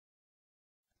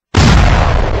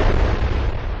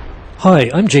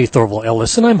Hi, I'm J.Thorval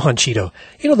Ellis, and I'm Haunchido.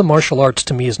 You know, the martial arts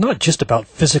to me is not just about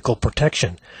physical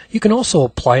protection. You can also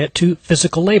apply it to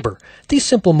physical labor. These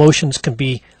simple motions can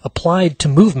be applied to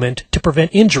movement to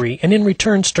prevent injury and in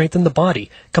return strengthen the body,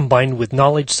 combined with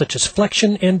knowledge such as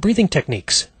flexion and breathing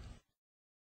techniques.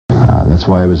 That's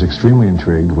why I was extremely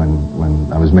intrigued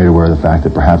when I was made aware of the fact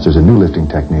that perhaps there's a new lifting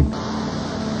technique.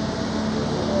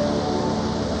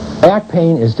 Back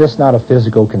pain is just not a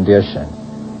physical condition.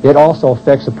 It also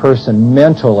affects a person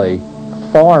mentally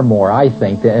far more, I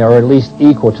think, or at least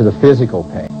equal to the physical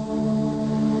pain.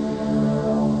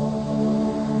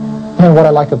 And what I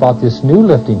like about this new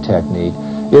lifting technique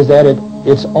is that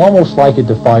it's almost like it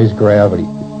defies gravity.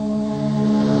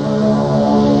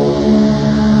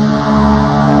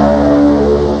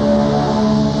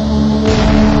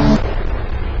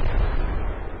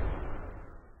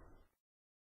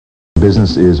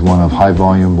 Business is one of high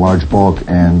volume, large bulk,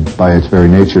 and by its very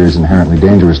nature is inherently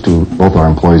dangerous to both our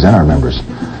employees and our members.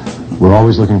 We're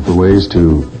always looking for ways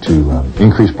to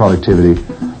increase productivity.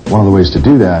 One of the ways to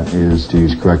do that is to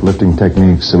use correct lifting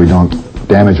techniques so we don't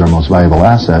damage our most valuable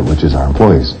asset, which is our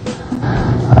employees.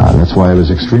 That's why I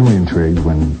was extremely intrigued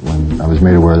when I was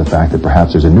made aware of the fact that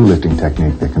perhaps there's a new lifting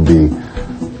technique that can be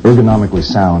ergonomically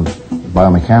sound,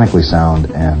 biomechanically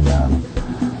sound,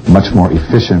 and much more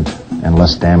efficient and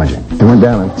less damaging. I went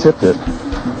down and tipped it.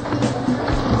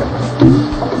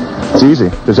 It's easy.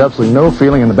 There's absolutely no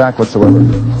feeling in the back whatsoever.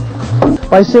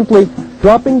 By simply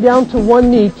dropping down to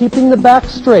one knee, keeping the back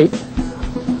straight,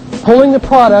 pulling the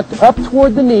product up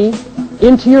toward the knee,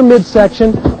 into your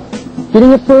midsection,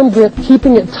 getting a firm grip,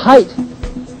 keeping it tight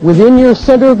within your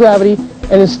center of gravity,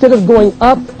 and instead of going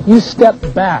up, you step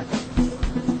back.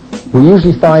 We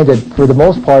usually find that for the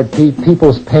most part,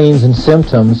 people's pains and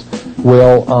symptoms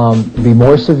will be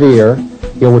more severe.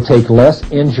 It will take less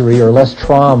injury or less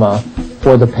trauma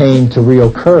for the pain to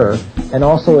reoccur, and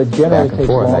also it generally takes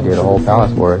longer. I did a whole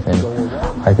pallet's worth, and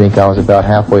I think I was about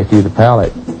halfway through the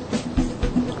pallet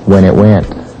when it went.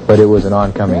 But it was an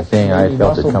oncoming thing. I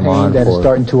felt it come on. That is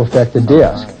starting to affect the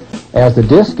disc. As the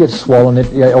disc gets swollen,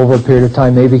 over a period of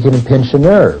time, maybe it can pinch a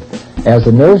nerve. As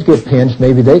the nerves get pinched,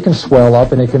 maybe they can swell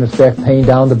up and it can affect pain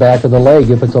down the back of the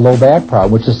leg if it's a low back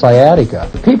problem, which is sciatica.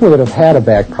 The people that have had a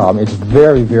back problem, it's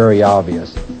very, very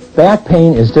obvious. Back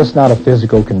pain is just not a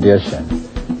physical condition.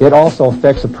 It also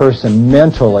affects a person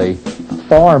mentally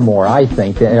far more, I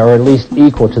think, or at least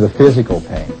equal to the physical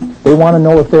pain. They want to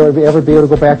know if they'll ever be able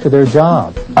to go back to their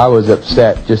job. I was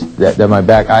upset just that my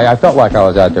back, I felt like I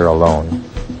was out there alone.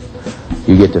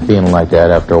 You get to feeling like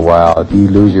that after a while. You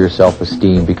lose your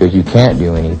self-esteem because you can't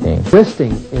do anything.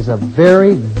 Twisting is a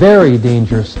very, very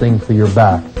dangerous thing for your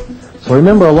back. So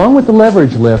remember, along with the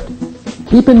leverage lift,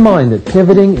 keep in mind that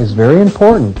pivoting is very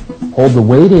important. Hold the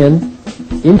weight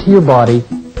into your body,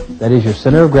 that is your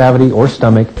center of gravity or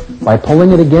stomach. By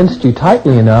pulling it against you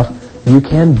tightly enough, you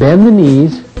can bend the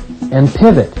knees and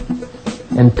pivot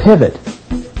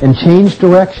and change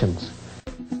directions.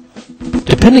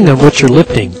 Depending on what you're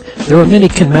lifting, there are many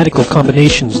kinematical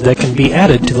combinations that can be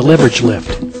added to the leverage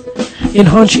lift. In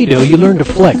Haunchido, you learn to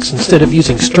flex instead of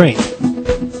using strength.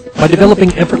 By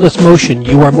developing effortless motion,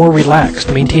 you are more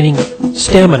relaxed, maintaining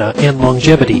stamina and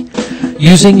longevity.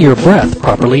 Using your breath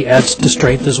properly adds to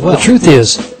strength as well. The truth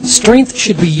is, strength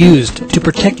should be used to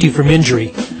protect you from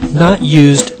injury, not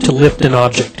used to lift an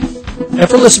object.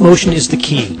 Effortless motion is the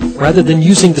key, rather than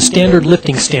using the standard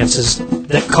lifting stances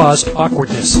that cause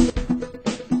awkwardness.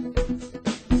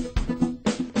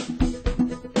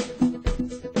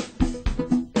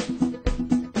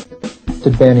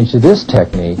 Advantage of this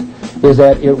technique is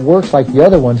that it works like the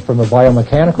other ones from a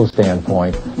biomechanical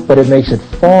standpoint, but it makes it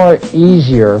far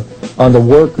easier on the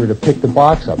worker to pick the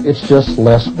box up. It's just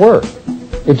less work.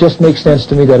 It just makes sense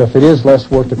to me that if it is less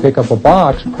work to pick up a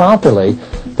box properly,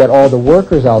 that all the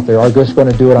workers out there are just going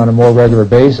to do it on a more regular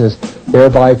basis,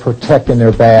 thereby protecting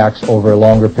their backs over a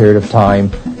longer period of time,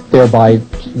 thereby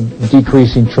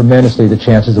decreasing tremendously the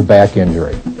chances of back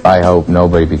injury. I hope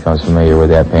nobody becomes familiar with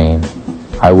that pain.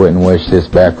 I wouldn't wish this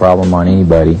back problem on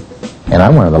anybody, and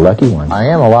I'm one of the lucky ones. I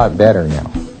am a lot better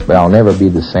now, but I'll never be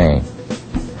the same.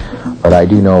 But I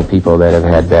do know people that have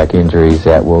had back injuries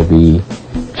that will be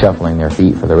shuffling their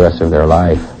feet for the rest of their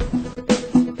life.